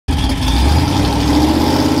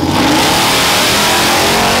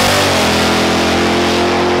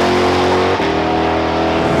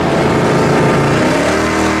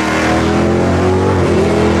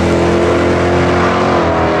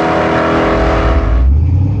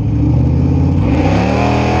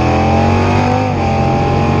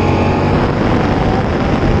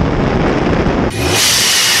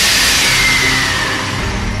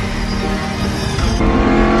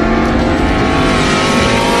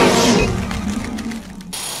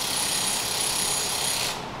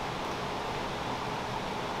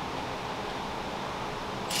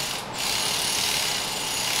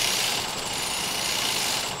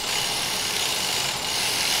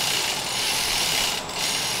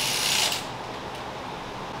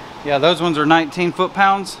Yeah, those ones are 19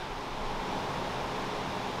 foot-pounds.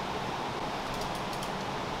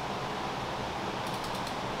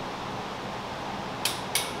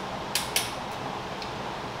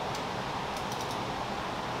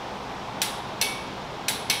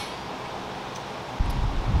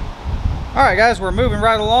 Alright guys, we're moving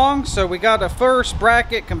right along. So we got the first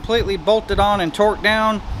bracket completely bolted on and torqued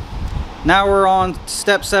down. Now we're on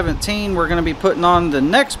step 17. We're going to be putting on the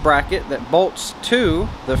next bracket that bolts to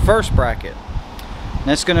the first bracket.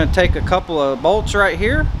 And it's going to take a couple of bolts right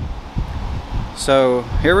here. So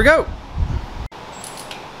here we go.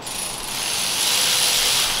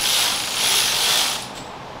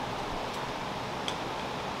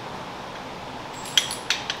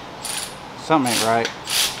 Something ain't right.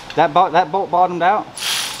 That bolt bottomed out.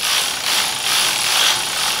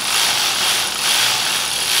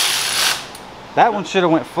 That one should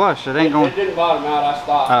have went flush. It ain't going. It didn't bottom out. I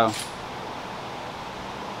stopped. Oh.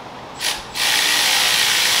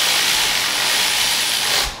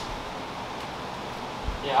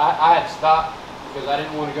 Yeah, I had stopped because I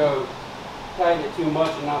didn't want to go tighten it too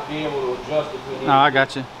much and not be able to adjust if we need. No, I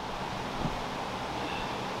got you.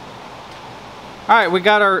 All right, we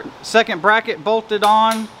got our second bracket bolted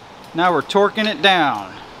on. Now we're torquing it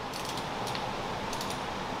down.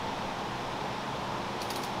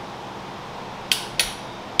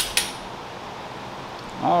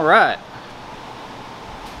 All right.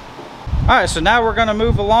 All right, so now we're going to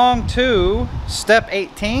move along to step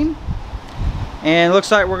 18. And it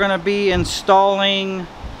looks like we're going to be installing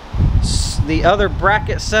the other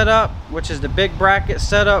bracket setup, which is the big bracket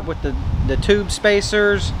setup with the tube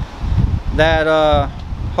spacers that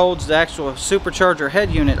holds the actual supercharger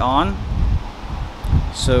head unit on.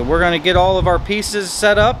 So we're going to get all of our pieces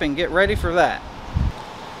set up and get ready for that.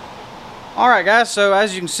 Alright guys, so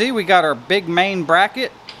as you can see, we got our big main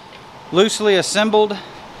bracket loosely assembled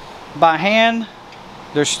by hand.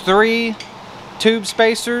 There's 3 tube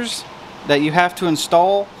spacers that you have to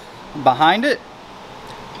install behind it,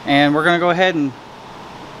 and we're going to go ahead and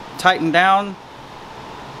tighten down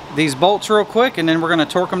these bolts real quick, and then we're going to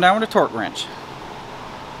torque them down with a torque wrench.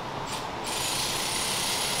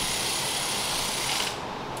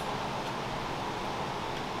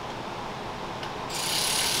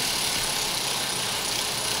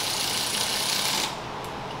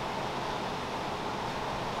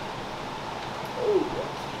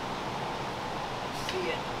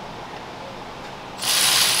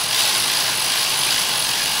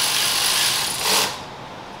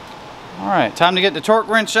 Alright, time to get the torque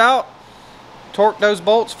wrench out, torque those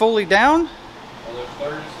bolts fully down. Are those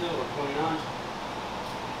 30 still or 29?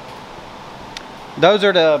 Those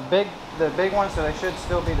are the big ones, so they should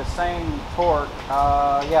still be the same torque.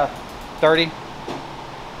 Yeah, 30.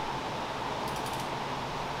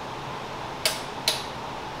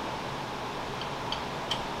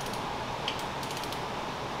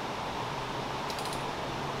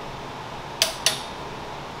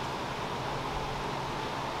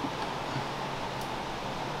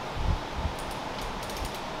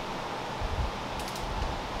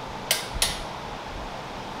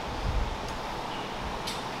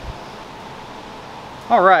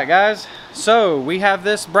 Alright guys, so we have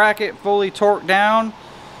this bracket fully torqued down,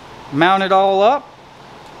 mounted all up.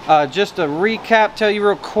 Just to recap, tell you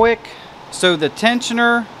real quick, so the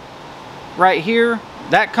tensioner right here,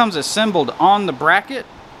 that comes assembled on the bracket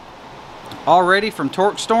already from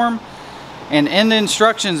TorqStorm, and in the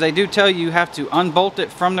instructions they do tell you have to unbolt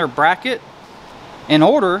it from their bracket in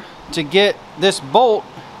order to get this bolt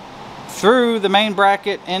through the main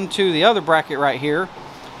bracket into the other bracket right here.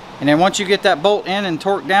 And then once you get that bolt in and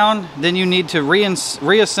torqued down, then you need to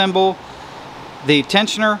reassemble the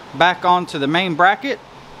tensioner back onto the main bracket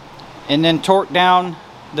and then torque down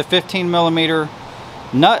the 15mm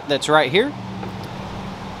nut that's right here.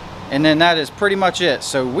 And then that is pretty much it.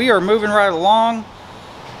 So we are moving right along.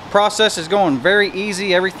 Process is going very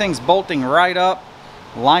easy. Everything's bolting right up,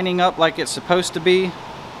 lining up like it's supposed to be.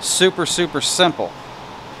 Super, super simple.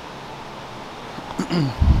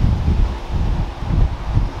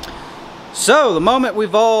 So the moment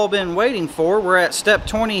we've all been waiting for, we're at step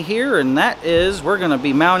 20 here, and that is we're going to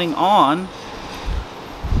be mounting on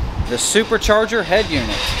the supercharger head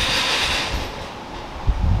unit.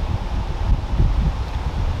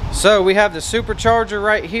 So we have the supercharger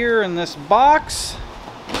right here in this box.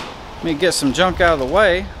 Let me get some junk out of the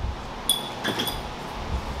way.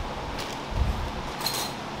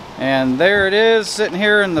 And there it is, sitting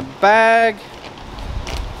here in the bag.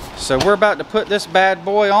 So we're about to put this bad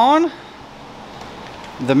boy on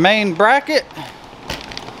the main bracket.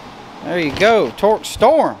 There you go,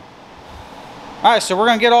 TorqStorm. All right, so we're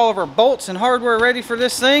gonna get all of our bolts and hardware ready for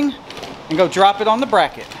this thing and go drop it on the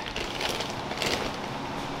bracket.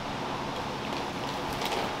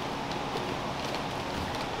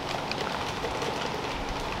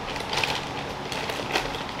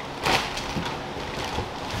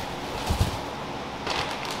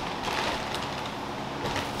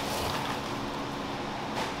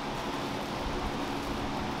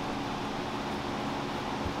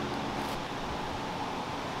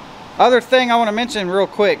 Other thing I want to mention real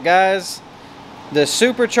quick, guys, the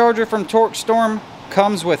supercharger from TorqStorm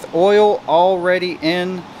comes with oil already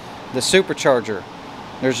in the supercharger.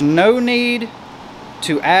 There's no need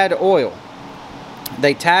to add oil.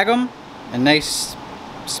 They tag them and they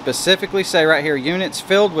specifically say right here, units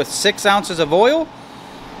filled with 6 ounces of oil,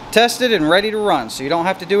 tested and ready to run, so you don't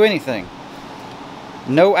have to do anything.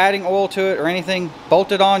 No adding oil to it or anything.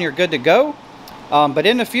 Bolt it on, you're good to go. But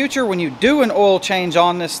in the future, when you do an oil change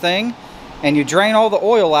on this thing and you drain all the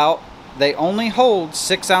oil out, they only hold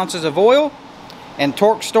 6 ounces of oil. And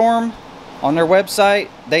TorqStorm, on their website,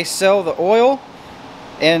 they sell the oil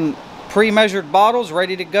in pre-measured bottles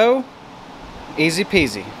ready to go. Easy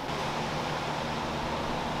peasy.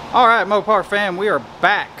 All right, Mopar fam, we are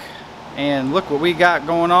back. And look what we got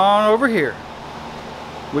going on over here.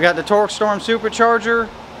 We got the TorqStorm Supercharger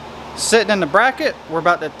sitting in the bracket. We're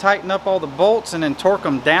about to tighten up all the bolts and then torque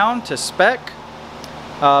them down to spec.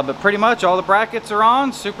 But pretty much all the brackets are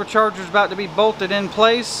on. Supercharger's about to be bolted in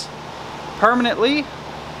place permanently.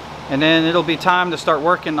 And then it'll be time to start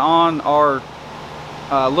working on our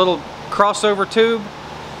little crossover tube.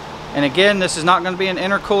 And again, this is not going to be an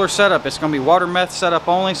intercooler setup. It's going to be water meth setup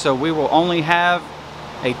only. So we will only have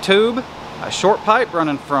a tube, a short pipe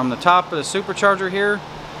running from the top of the supercharger here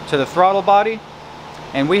to the throttle body.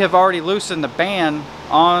 And we have already loosened the band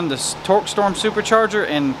on the TorqStorm Supercharger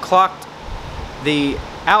and clocked the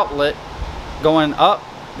outlet going up,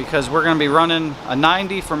 because we're going to be running a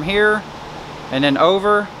 90 from here and then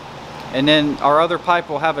over, and then our other pipe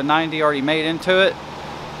will have a 90 already made into it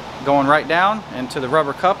going right down into the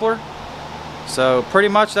rubber coupler. So pretty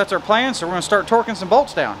much that's our plan. So we're going to start torquing some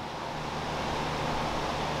bolts down.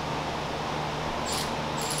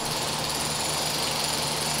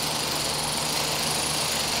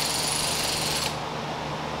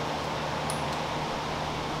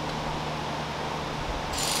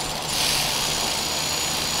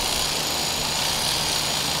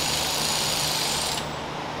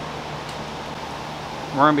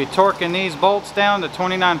 We're going to be torquing these bolts down to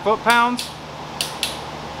 29 foot-pounds,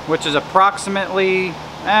 which is approximately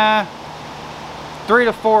 3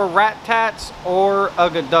 to 4 rat-tats or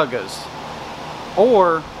ugga-duggas.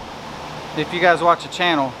 Or, if you guys watch the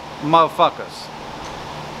channel, motherfuckers.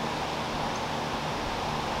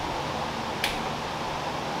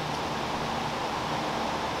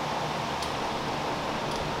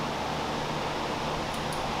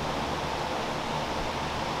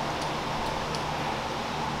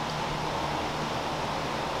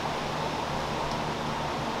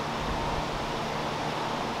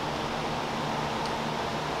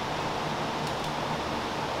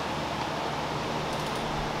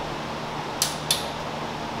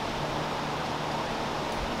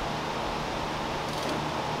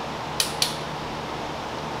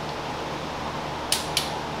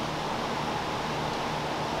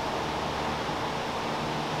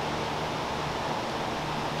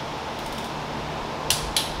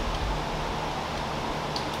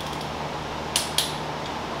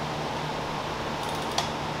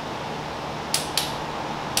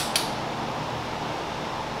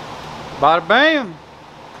 Bada bam!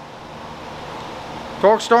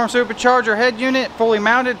 TorqStorm Supercharger head unit fully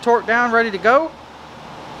mounted, torqued down, ready to go.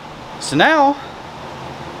 So now,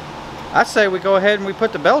 I say we go ahead and we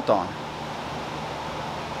put the belt on.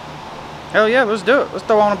 Hell yeah, let's do it. Let's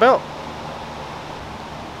throw on a belt.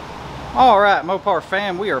 Alright, Mopar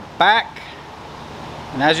fam, we are back.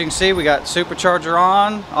 And as you can see, we got Supercharger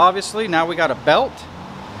on, obviously. Now we got a belt.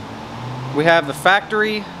 We have the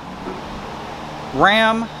factory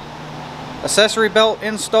ram accessory belt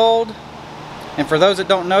installed. And for those that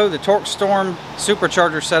don't know, the TorqStorm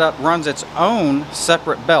Supercharger setup runs its own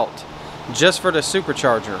separate belt just for the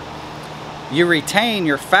supercharger. You retain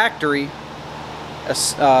your factory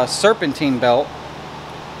serpentine belt.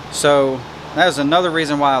 So that is another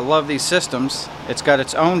reason why I love these systems. It's got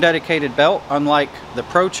its own dedicated belt, unlike the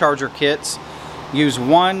Pro Charger kits. Use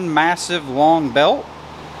one massive long belt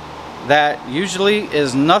that usually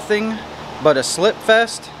is nothing but a slip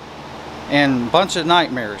fest and a bunch of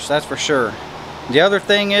nightmares, that's for sure. The other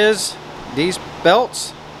thing is, these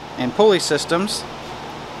belts and pulley systems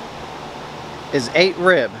is 8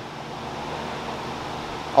 rib.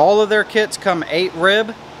 All of their kits come 8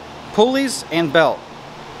 rib, pulleys, and belt.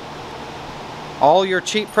 All your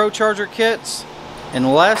cheap ProCharger kits,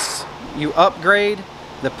 unless you upgrade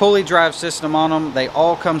the pulley drive system on them, they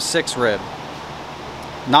all come 6 rib.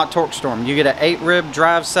 Not TorqStorm. You get an 8 rib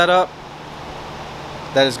drive setup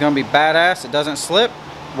that is going to be badass. It doesn't slip,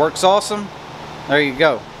 works awesome. There you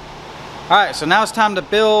go. Alright, so now it's time to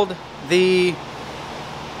build the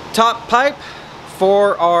top pipe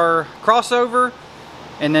for our crossover.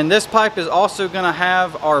 And then this pipe is also going to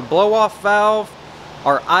have our blow-off valve,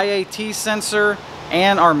 our IAT sensor,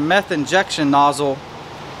 and our meth injection nozzle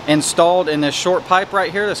installed in this short pipe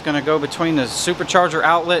right here that's going to go between the supercharger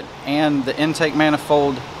outlet and the intake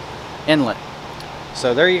manifold inlet.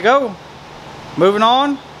 So there you go. Moving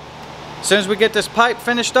on. As soon as we get this pipe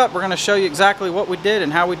finished up, we're going to show you exactly what we did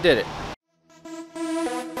and how we did it.